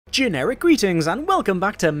Generic greetings and welcome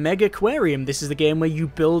back to Megaquarium. This is the game where you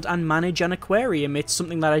build and manage an aquarium. It's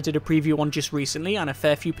something that I did a preview on just recently and a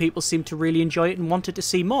fair few people seemed to really enjoy it and wanted to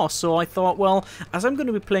see more. So I thought, well, as I'm going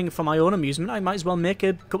to be playing for my own amusement, I might as well make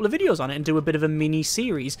a couple of videos on it and do a bit of a mini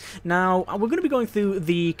series. Now, we're going to be going through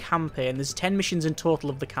the campaign. There's 10 missions in total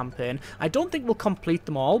of the campaign. I don't think we'll complete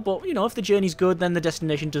them all, but you know, if the journey's good, then the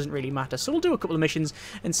destination doesn't really matter. So we'll do a couple of missions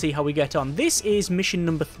and see how we get on. This is mission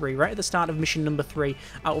number 3, right at the start of mission number 3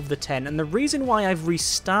 out of the 10, and the reason why I've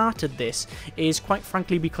restarted this is quite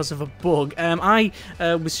frankly because of a bug. I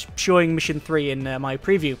was showing mission 3 in my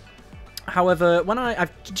preview. However, when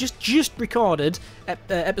I've just recorded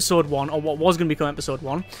episode 1, or what was going to become episode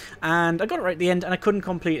 1, and I got it right at the end and I couldn't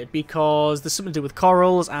complete it because there's something to do with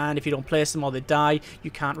corals, and if you don't place them or they die,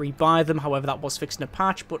 you can't rebuy them. However, that was fixed in a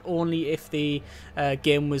patch, but only if the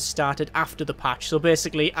game was started after the patch. So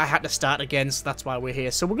basically, I had to start again, so that's why we're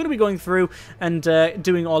here. So we're going to be going through and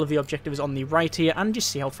doing all of the objectives on the right here, and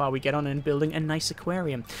just see how far we get on in building a nice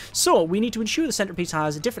aquarium. So we need to ensure the centerpiece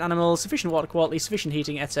has different animals, sufficient water quality, sufficient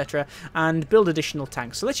heating, etc., and build additional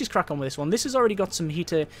tanks. So let's just crack on with this one. This has already got some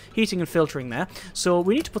heating and filtering there, so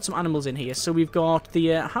we need to put some animals in here. So we've got the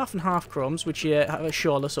half and half chromes, which have a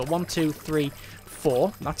shoreline, so 1, 2, 3,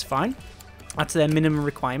 4, that's fine. That's their minimum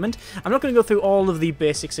requirement. I'm not going to go through all of the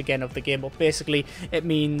basics again of the game, but basically it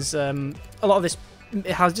means a lot of this, it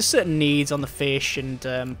has just certain needs on the fish and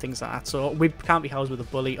things like that. So we can't be housed with a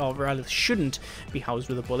bully, or rather shouldn't be housed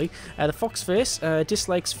with a bully. The foxface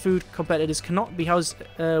dislikes food competitors, cannot be housed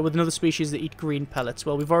with another species that eat green pellets.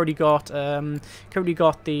 Well, we've already got currently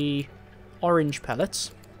got the orange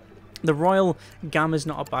pellets. The royal gamma is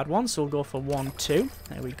not a bad one, so we'll go for 1, 2.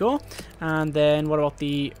 There we go. And then what about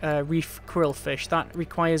the reef quillfish? That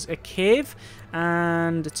requires a cave,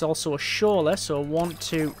 and it's also a shoreline, so 1,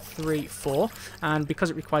 2, 3, 4. And because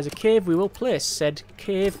it requires a cave, we will place said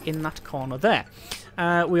cave in that corner there.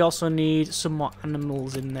 We also need some more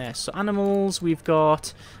animals in there. So animals, we've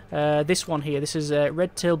got this one here. This is a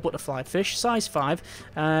red-tailed butterfly fish, size 5.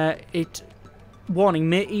 Warning,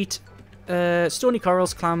 may eat stony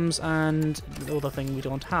corals, clams, and the other thing we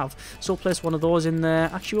don't have. So we'll place one of those in there.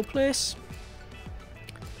 Actually, we'll place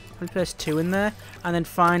 2 in there. And then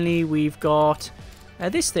finally, we've got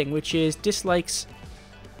this thing, which is dislikes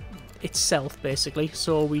itself, basically.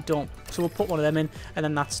 So we don't. So we'll put one of them in, and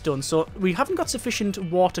then that's done. So we haven't got sufficient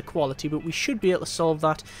water quality, but we should be able to solve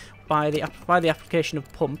that by the application of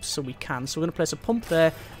pumps, so we can. So we're going to place a pump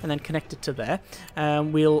there and then connect it to there.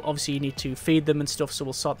 We'll obviously need to feed them and stuff, so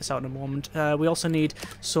we'll sort this out in a moment. We also need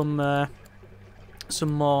some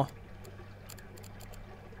more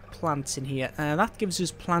plants in here. That gives us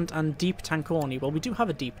plant and deep tank only. Well, we do have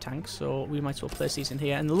a deep tank, so we might as well place these in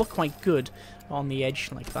here, and they look quite good on the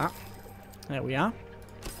edge like that. There we are.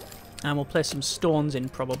 And we'll place some stones in,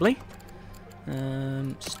 probably.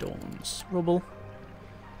 Stones. Rubble.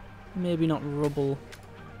 Maybe not rubble.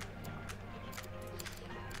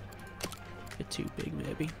 A bit too big,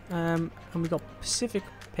 maybe. And we got Pacific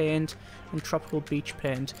paint and tropical beach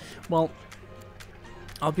paint. Well,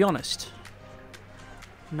 I'll be honest.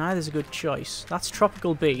 Neither's a good choice. That's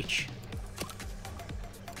tropical beach,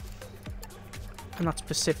 and that's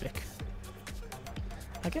Pacific.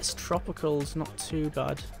 I guess tropical's not too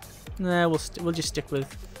bad. Nah, we'll just stick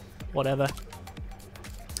with whatever.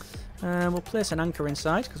 We'll place an anchor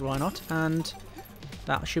inside, because why not, and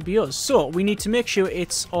that should be us. So we need to make sure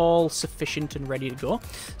it's all sufficient and ready to go.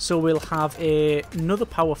 So we'll have another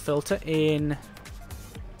power filter in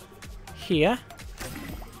here,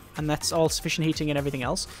 and that's all sufficient heating and everything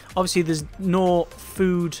else. Obviously there's no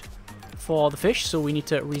food for the fish, so we need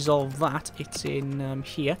to resolve that. It's in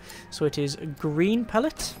here. So it is green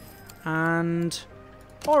pellet and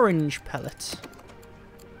orange pellet.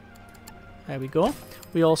 There we go.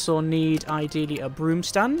 We also need, ideally, a broom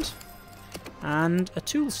stand and a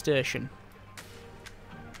tool station.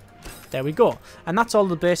 There we go. And that's all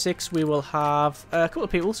the basics. We will have a couple of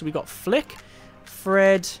people. So we've got Flick,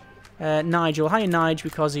 Fred, Nigel. Hire Nigel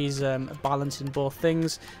because he's balanced in both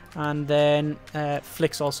things. And then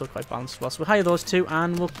Flick's also quite balanced as well. So we'll hire those two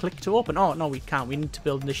and we'll click to open. Oh, no, we can't. We need to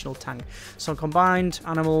build an additional tank. So combined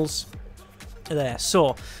animals there.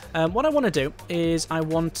 So what I want to do is I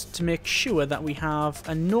want to make sure that we have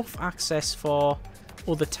enough access for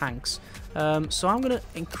other tanks. So I'm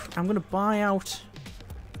gonna buy out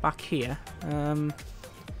back here.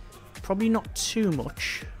 Probably not too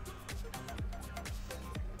much.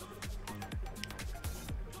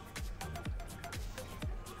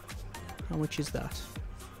 How much is that?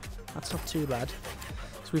 That's not too bad.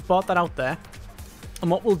 So we've bought that out there. And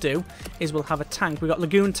what we'll do is we'll have a tank. We've got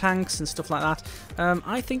lagoon tanks and stuff like that.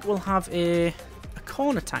 I think we'll have a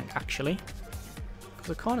corner tank, actually. Because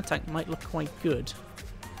a corner tank might look quite good.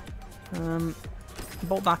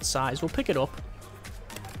 About that size. We'll pick it up.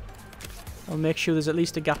 I'll make sure there's at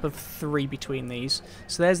least a gap of 3 between these.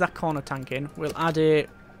 So there's that corner tank in. We'll add that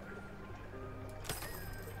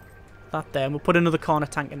there. And we'll put another corner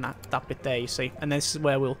tank in that bit there, you see. And this is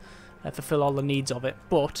where we'll fulfill all the needs of it.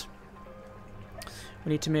 But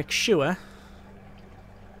we need to make sure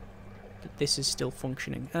that this is still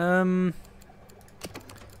functioning.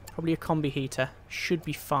 Probably a combi heater. Should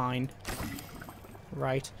be fine.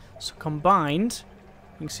 Right. So combined,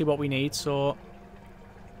 you can see what we need. So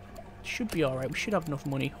should be alright. We should have enough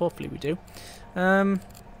money. Hopefully we do.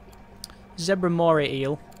 Zebra moray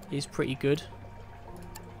eel is pretty good.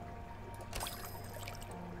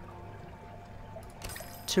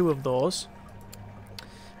 2 of those.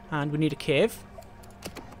 And we need a cave,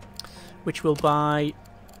 which we'll buy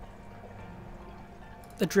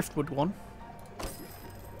a driftwood one.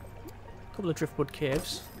 A couple of driftwood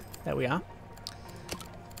caves. There we are.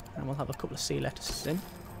 And we'll have a couple of sea lettuces in.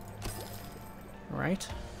 Right.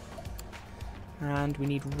 And we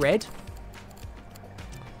need red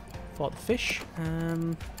for the fish.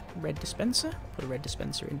 Red dispenser. Put a red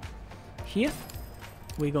dispenser in here.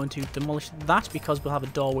 We're going to demolish that because we'll have a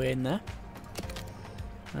doorway in there.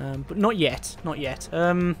 But not yet. Not yet.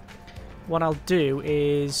 What I'll do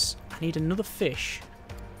is I need another fish.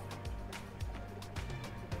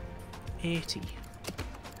 80.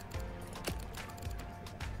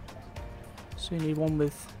 So we need one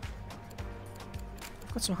with...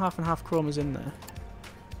 I've got some half and half chromas in there.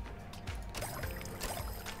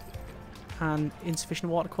 And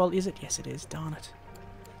insufficient water quality, is it? Yes, it is. Darn it.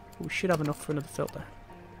 But we should have enough for another filter.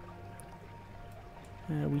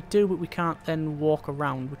 We do, but we can't then walk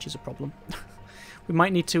around, which is a problem. We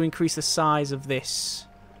might need to increase the size of this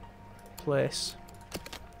place,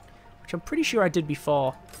 which I'm pretty sure I did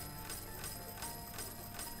before.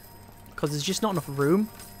 Because there's just not enough room.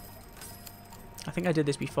 I think I did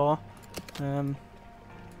this before.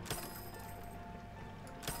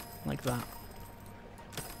 Like that.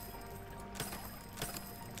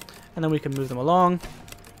 And then we can move them along.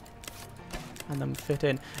 And then fit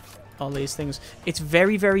in all these things. It's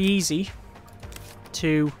very, very easy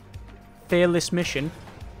to fail this mission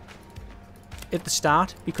at the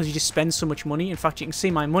start because you just spend so much money. In fact, you can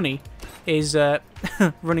see my money is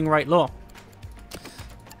running right low.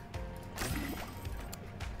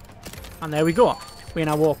 And there we go. We're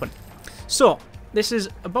now open. So, this is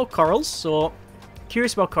about corals. So,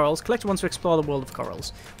 curious about corals. Collector wants to explore the world of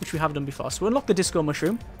corals, which we have done before. So, we unlock the disco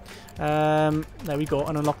mushroom. There we go.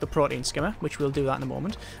 And unlock the protein skimmer, which we'll do that in a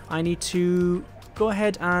moment. I need to go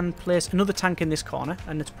ahead and place another tank in this corner.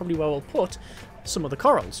 And it's probably where we'll put some of the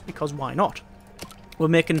corals, because why not? We're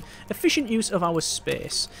making efficient use of our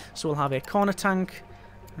space. So, we'll have a corner tank,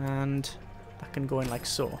 and that can go in like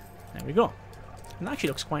so. There we go. And that actually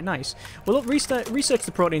looks quite nice. We'll research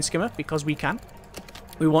the protein skimmer because we can.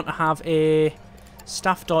 We want to have a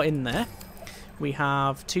staff door in there. We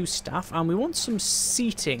have 2 staff, and we want some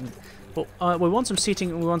seating. But we want some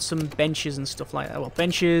seating, and we want some benches and stuff like that. Well,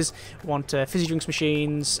 benches. We want fizzy drinks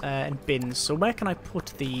machines and bins. So where can I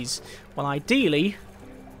put these? Well, ideally,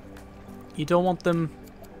 you don't want them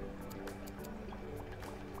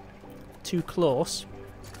too close.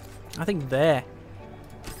 I think there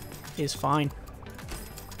is fine.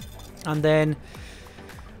 And then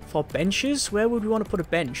for benches, where would we want to put a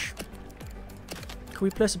bench? Could we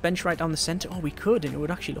place a bench right down the centre? Oh, we could, and it would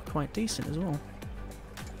actually look quite decent as well.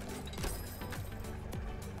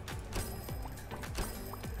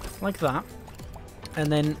 Like that.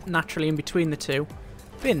 And then naturally in between the 2,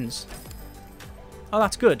 bins. Oh,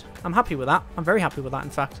 that's good. I'm happy with that. I'm very happy with that, in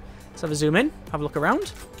fact. Let's have a zoom in, have a look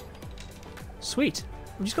around. Sweet.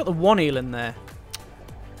 We've just got the 1 eel in there.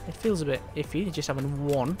 It feels a bit iffy, just having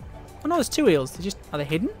 1. Oh no, there's 2 eels. Are they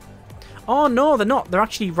hidden? Oh no, they're not. They're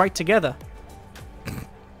actually right together.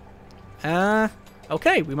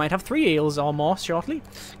 Okay, we might have 3 eels or more shortly.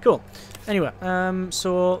 Cool. Anyway,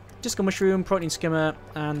 so disco mushroom, protein skimmer,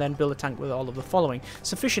 and then build a tank with all of the following.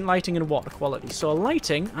 Sufficient lighting and water quality. So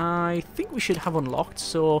lighting, I think we should have unlocked.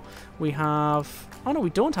 So we have... Oh no, we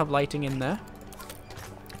don't have lighting in there.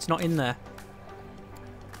 It's not in there.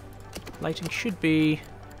 Lighting should be...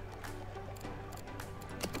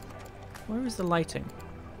 Where is the lighting?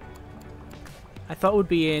 I thought it would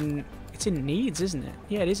be in... It's in needs, isn't it?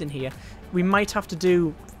 Yeah, it is in here. We might have to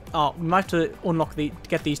do... Oh, we might have to unlock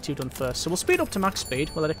get these 2 done first. So we'll speed up to max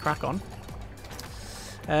speed. We'll let it crack on.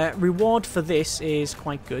 Reward for this is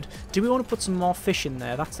quite good. Do we want to put some more fish in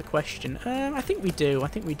there? That's the question. I think we do. I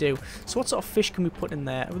think we do. So what sort of fish can we put in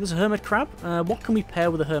there? Oh, there's a hermit crab. What can we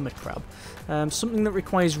pair with a hermit crab? Something that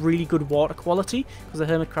requires really good water quality, because the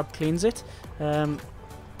hermit crab cleans it.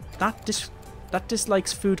 That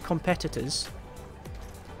dislikes food competitors.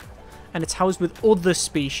 And it's housed with other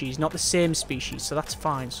species, not the same species, so that's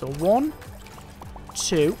fine. So 1,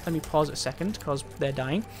 2, let me pause it a second, because they're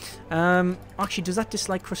dying. Actually, does that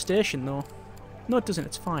dislike crustacean, though? No, it doesn't,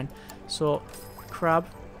 it's fine. So, crab,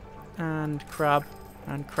 and crab,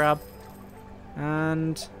 and crab,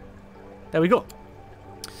 and there we go.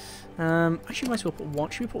 Actually, might as well put one.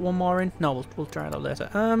 Should we put one more in? No, we'll try it out later.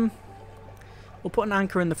 We'll put an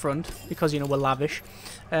anchor in the front, because, you know, we're lavish.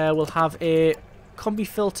 We'll have a combi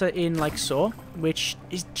filter in like so, which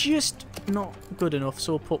is just not good enough,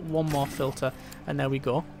 so we'll put one more filter, and there we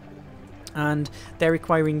go. And they're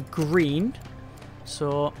requiring green,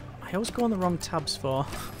 so I always go on the wrong tabs for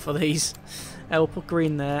these. We'll put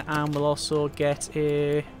green there, and we'll also get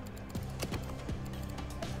a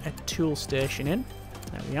tool station in.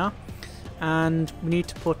 There we are. And we need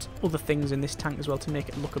to put other things in this tank as well to make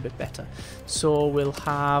it look a bit better. So we'll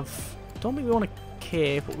have, don't think we want a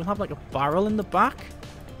cave, but we'll have like a barrel in the back,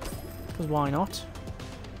 because why not?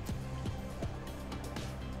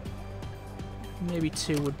 Maybe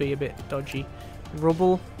 2 would be a bit dodgy.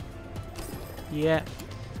 Rubble, yeah.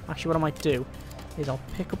 Actually, what I might do is I'll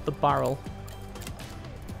pick up the barrel,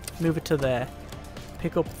 move it to there,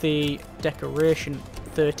 pick up the decoration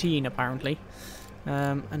 13 apparently,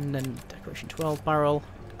 and then decoration 12 barrel,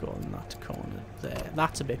 go in that corner there.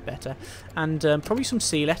 That's a bit better. And probably some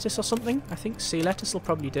sea lettuce or something. I think sea lettuce will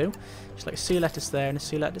probably do. Just like a sea lettuce there and a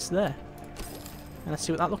sea lettuce there. And let's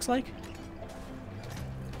see what that looks like.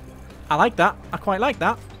 I like that. I quite like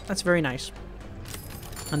that. That's very nice.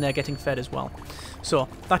 And they're getting fed as well. So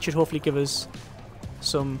that should hopefully give us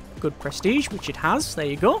some good prestige, which it has. There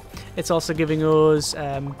you go. It's also giving us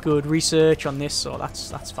good research on this, so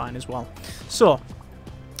that's fine as well. So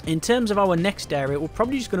in terms of our next area, we're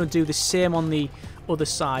probably just going to do the same on the other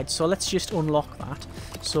side. So let's just unlock that.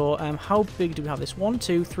 So how big do we have this? 1,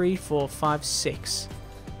 2, 3, 4, 5, 6.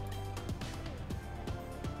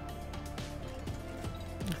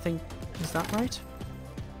 I think, is that right?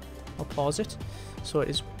 I'll pause it. So it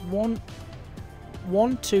is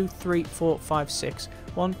 1, 2, 3, 4, 5, 6.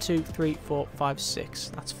 1, 2, 3, 4, 5, 6.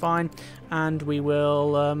 That's fine. And we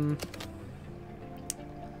will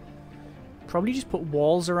probably just put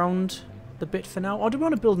walls around the bit for now. Or do we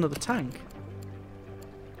want to build another tank?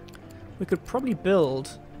 We could probably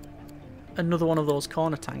build another one of those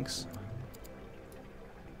corner tanks.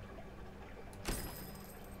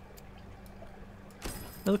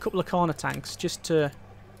 Another couple of corner tanks just to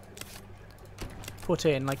put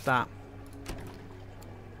in like that.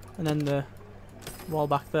 And then the wall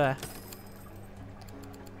back there.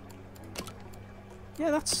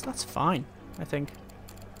 Yeah, that's fine, I think.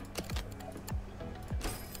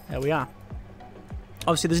 There we are.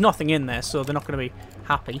 Obviously, there's nothing in there, so they're not going to be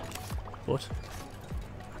happy. But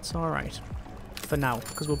that's alright for now,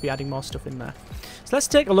 because we'll be adding more stuff in there. So let's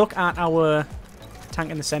take a look at our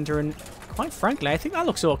tank in the centre, and quite frankly, I think that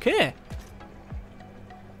looks okay.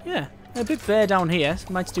 Yeah, a bit bare down here.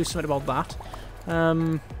 Might do something about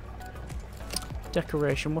that.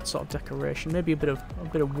 Decoration. What sort of decoration? Maybe a bit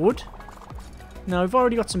of wood. No, we've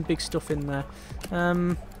already got some big stuff in there.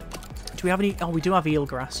 Do we have any? Oh, we do have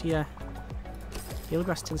eelgrass. Yeah,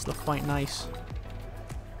 eelgrass tends to look quite nice.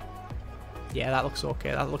 Yeah, that looks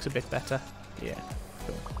okay. That looks a bit better. Yeah.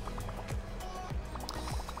 Cool.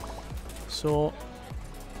 So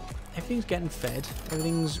everything's getting fed.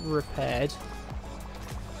 Everything's repaired.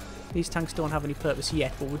 These tanks don't have any purpose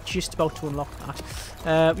yet, but we're just about to unlock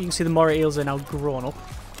that. You can see the moray eels are now grown up.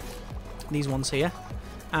 These ones here.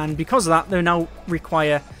 And because of that, they now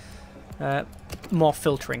require more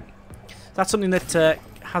filtering. That's something that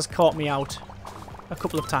has caught me out a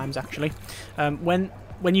couple of times, actually.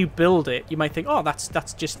 When you build it, you might think, oh,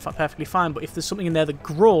 that's just perfectly fine. But if there's something in there that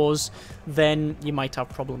grows, then you might have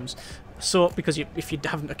problems. So, because if you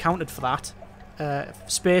haven't accounted for that,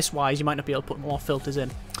 space-wise, you might not be able to put more filters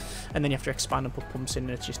in. And then you have to expand and put pumps in,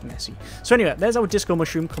 and it's just messy. So anyway, there's our disco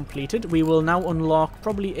mushroom completed. We will now unlock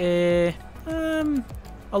probably a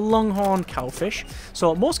longhorn cowfish.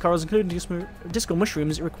 So most corals, including disco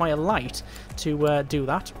mushrooms, require light to do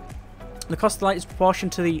that. The cost of light is proportional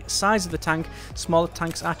to the size of the tank. Smaller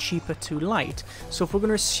tanks are cheaper to light. So if we're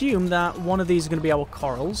going to assume that one of these is going to be our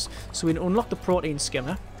corals, so we unlock the protein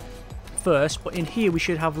skimmer first, but in here we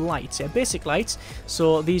should have lights, yeah, basic lights.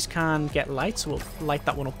 So these can get light, so we'll light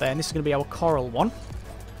that one up there, and this is going to be our coral one.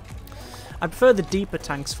 I prefer the deeper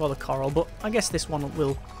tanks for the coral, but I guess this one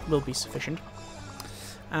will be sufficient.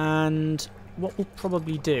 And what we'll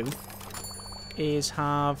probably do is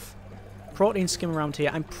have protein skim around here.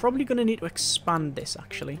 I'm probably going to need to expand this,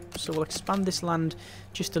 actually. So we'll expand this land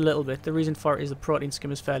just a little bit. The reason for it is the protein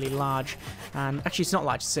skim is fairly large. And actually, it's not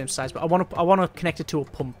large, it's the same size, but I want to connect it to a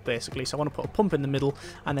pump, basically. So I want to put a pump in the middle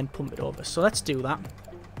and then pump it over. So let's do that.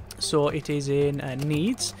 So it is in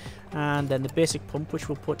needs, and then the basic pump, which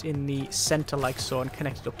we'll put in the center like so and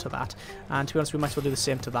connect it up to that. And to be honest, we might as well do the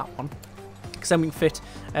same to that one, because then we can fit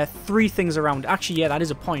 3 things around. Actually, yeah, that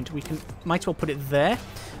is a point. We might as well put it there,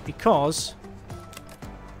 because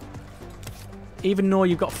even though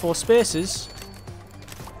you've got 4 spaces,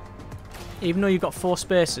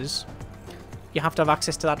 you have to have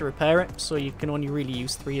access to that to repair it, so you can only really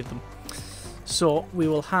use 3 of them. So we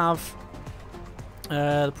will have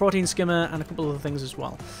the protein skimmer and a couple of other things as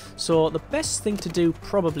well. So the best thing to do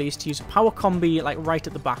probably is to use a power combi like right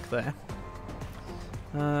at the back there.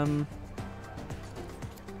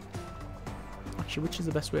 Actually, which is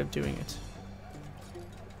the best way of doing it?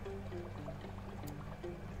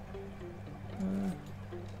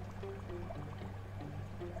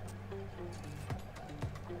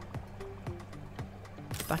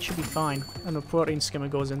 That should be fine. And the protein skimmer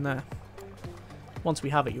goes in there. Once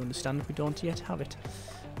we have it, you understand. We don't yet have it.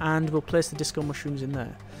 And we'll place the disco mushrooms in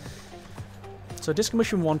there. So disco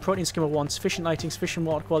mushroom 1, protein skimmer 1, sufficient lighting, sufficient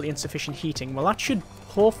water quality, and sufficient heating. Well, that should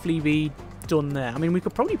hopefully be done there. I mean, we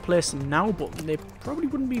could probably place them now, but they probably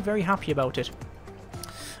wouldn't be very happy about it.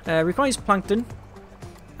 Requires plankton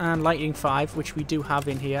and lighting 5, which we do have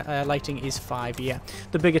in here. Lighting is 5, yeah.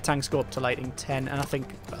 The bigger tanks go up to lighting 10, and I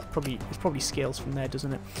think it probably scales from there,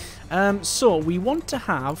 doesn't it? So we want to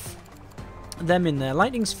have them in there.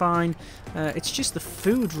 Lighting's fine. It's just the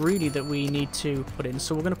food really that we need to put in.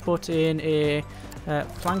 So we're going to put in a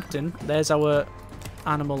plankton. There's our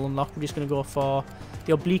animal unlock. We're just going to go for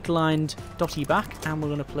the oblique lined dotty back, and we're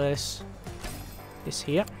going to place this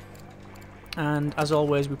here. And as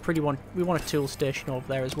always, we want a tool station over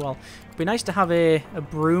there as well. It'd be nice to have a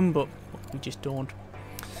broom, but we just don't.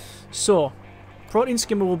 So protein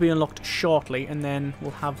skimmer will be unlocked shortly, and then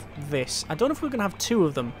we'll have this. I don't know if we're going to have 2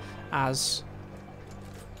 of them as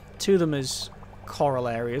coral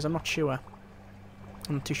areas. I'm not sure.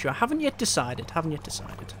 I'm not too sure. I haven't yet decided.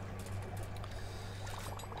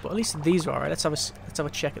 But at least these are alright. Let's have a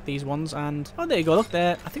check at these ones. And oh, there you go. Look,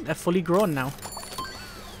 I think they're fully grown now.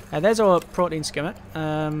 There's our protein skimmer.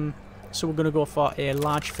 So we're going to go for a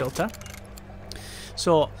large filter.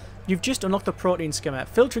 So you've just unlocked the protein skimmer.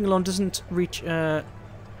 Filtering alone doesn't reach.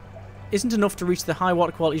 Isn't enough to reach the high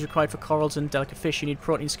water qualities required for corals and delicate fish. You need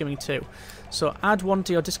protein skimming too. So add 1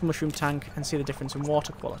 to your disco mushroom tank and see the difference in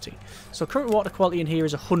water quality. So current water quality in here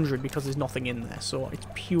is 100 because there's nothing in there. So it's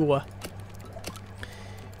pure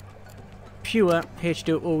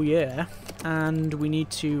H2O, yeah. And we need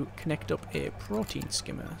to connect up a protein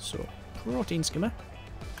skimmer. So protein skimmer,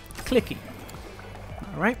 clicky.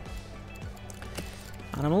 All right.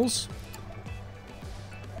 Animals.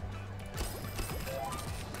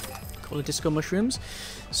 The disco mushrooms.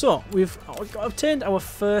 So we've obtained our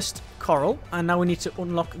first coral, and now we need to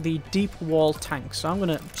unlock the deep wall tank. So I'm going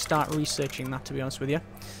to start researching that, to be honest with you.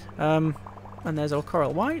 And there's our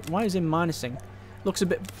coral. Why is it minusing? Looks a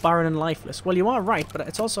bit barren and lifeless. Well, you are right, but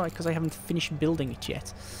it's also because I haven't finished building it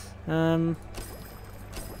yet. So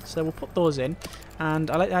we'll put those in,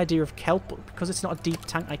 and I like the idea of kelp, but because it's not a deep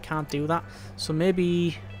tank, I can't do that. So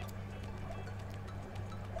maybe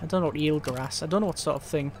I don't know what eelgrass. I don't know what sort of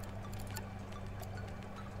thing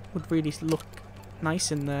would really look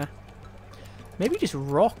nice in there. Maybe just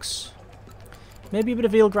rocks. Maybe a bit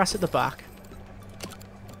of eelgrass at the back.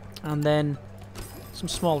 And then some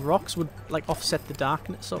small rocks would like offset the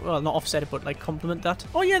darkness. So, well, not offset it, but like complement that.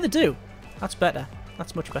 Oh yeah, they do. That's better.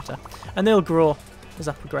 That's much better. And they'll grow as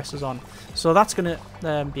that progresses on. So that's going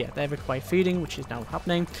to, yeah, they require feeding, which is now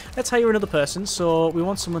happening. Let's hire another person. So we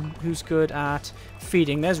want someone who's good at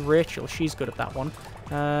feeding. There's Rachel. She's good at that one.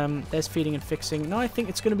 There's feeding and fixing. No, I think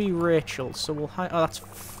it's going to be Rachel. So we'll hire... Oh, that's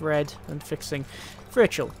Fred and fixing.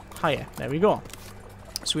 Rachel, hire. There we go.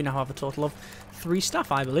 So we now have a total of 3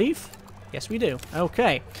 staff, I believe. Yes, we do.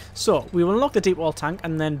 Okay. So we will unlock the deep wall tank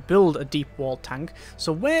and then build a deep wall tank.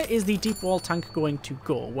 So where is the deep wall tank going to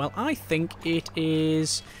go? Well, I think it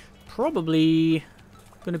is probably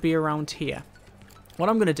going to be around here. What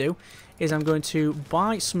I'm going to do is I'm going to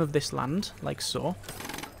buy some of this land, like so.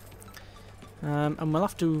 And we'll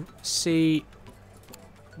have to see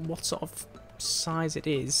what sort of size it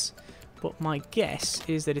is. But my guess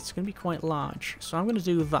is that it's going to be quite large. So I'm going to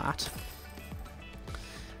do that.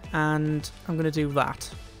 And I'm going to do that.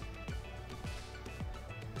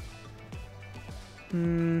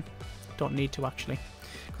 Don't need to, actually.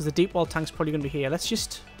 Because the deep wall tank's probably going to be here. Let's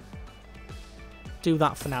just do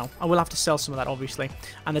that for now. I will have to sell some of that, obviously.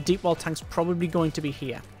 And the deep wall tank's probably going to be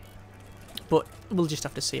here. But we'll just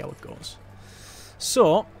have to see how it goes.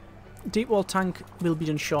 So, deep wall tank will be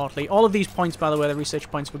done shortly. All of these points, by the way, the research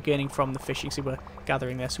points we're gaining from the fish. You can see we're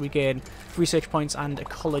gathering there. So we gain research points and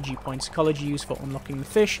ecology points. Ecology used for unlocking the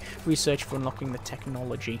fish. Research for unlocking the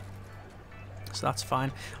technology. So that's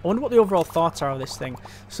fine. I wonder what the overall thoughts are of this thing.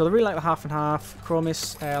 So they really like the half and half.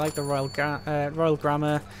 Chromis, I like the royal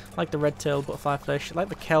grammar, like the red-tailed butterfly fish, like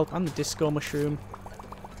the kelp and the disco mushroom.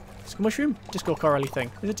 Disco mushroom? Disco corally thing.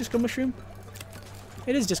 Is it disco mushroom?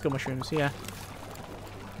 It is disco mushrooms, yeah.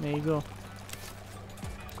 There you go.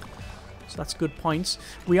 So that's good points.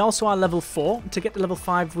 We also are level 4. To get to level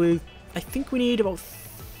 5 with, I think we need about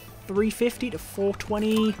 350 to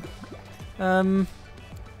 420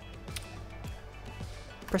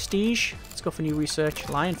 prestige. Let's go for new research.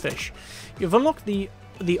 Lionfish. You've unlocked the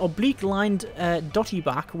oblique lined dotty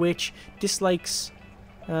back, which dislikes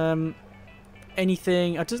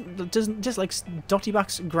anything. Doesn't dislikes dotty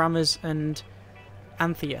backs, grammars, and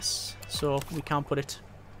antheus. So we can't put it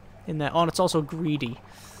in there. Oh, and it's also greedy,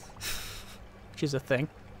 which is a thing.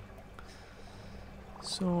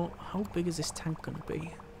 So how big is this tank going to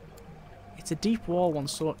be? It's a deep wall one,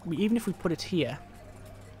 so even if we put it here,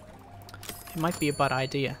 it might be a bad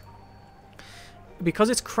idea. Because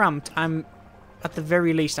it's cramped, at the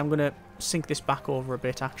very least, I'm going to sink this back over a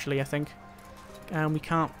bit, actually, I think. And we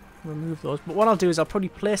can't remove those. But what I'll do is I'll probably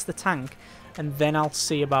place the tank, and then I'll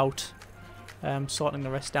see about sorting the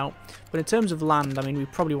rest out. But in terms of land, I mean, we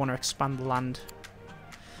probably want to expand the land.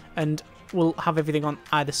 And we'll have everything on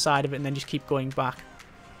either side of it, and then just keep going back.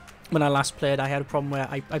 When I last played, I had a problem where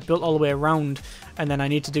I built all the way around, and then I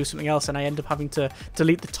need to do something else, and I end up having to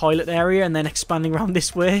delete the toilet area and then expanding around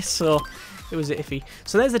this way, so it was iffy.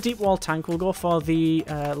 So there's the deep wall tank. We'll go for the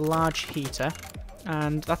large heater,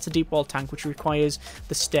 and that's a deep wall tank, which requires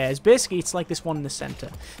the stairs. Basically, it's like this one in the center.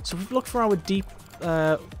 So if we look for our deep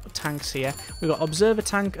tanks here, we've got observer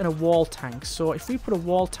tank and a wall tank. So if we put a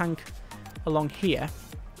wall tank along here,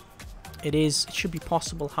 it should be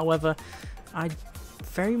possible. However, I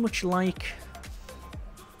very much like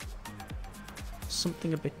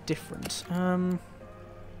something a bit different.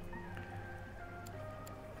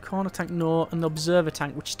 Corner tank, no, and the observer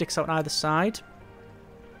tank, which sticks out either side.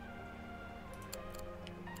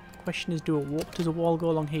 Question is, does a wall go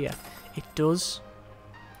along here? It does.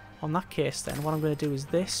 On that case, then, what I'm going to do is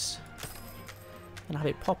this, and have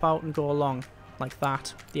it pop out and go along like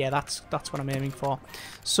that. Yeah, that's what I'm aiming for.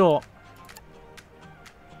 So,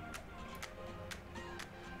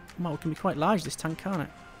 well, it can be quite large, this tank, can't it?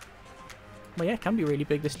 Well, yeah, it can be really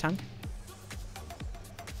big, this tank.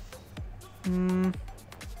 It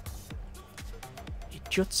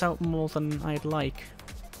juts out more than I'd like.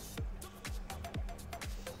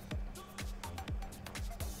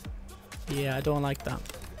 Yeah, I don't like that.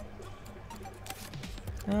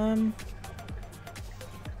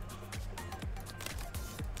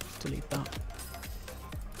 Delete that.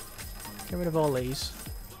 Get rid of all these.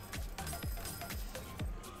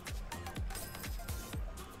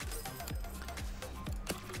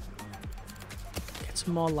 Get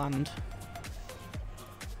some more land.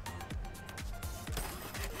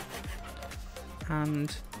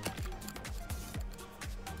 And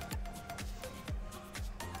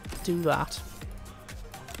do that.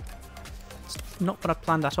 It's not what I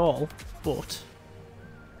planned at all, but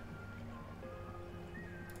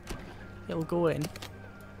it'll go in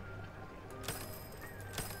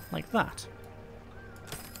like that.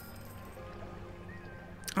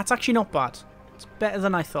 That's actually not bad. It's better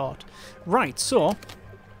than I thought. Right, so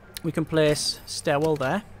we can place stairwell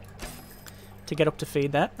there to get up to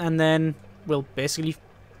feed there, and then we'll basically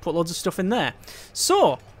put loads of stuff in there.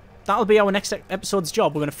 So that'll be our next episode's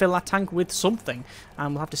job. We're going to fill that tank with something,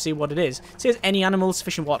 and we'll have to see what it is. It says any animals,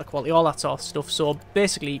 sufficient water quality, all that sort of stuff. So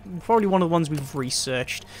basically, probably one of the ones we've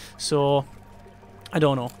researched. So I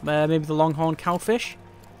don't know. Maybe the longhorn cowfish,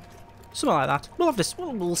 something like that. We'll have to.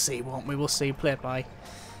 We'll see, won't we? We'll see. Play it by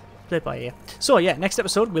ear. So yeah, next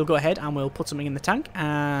episode we'll go ahead and we'll put something in the tank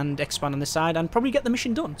and expand on this side and probably get the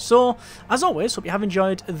mission done. So as always, hope you have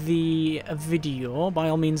enjoyed the video. By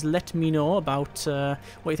all means, let me know about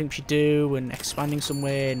what you think we should do and expanding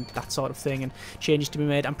somewhere and that sort of thing and changes to be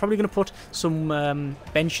made. I'm probably going to put some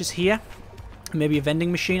benches here, maybe a vending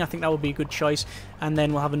machine. I think that would be a good choice, and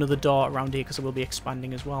then we'll have another door around here because it will be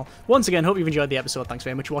expanding as well. Once again, hope you've enjoyed the episode. Thanks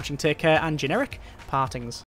very much for watching. Take care, and generic partings.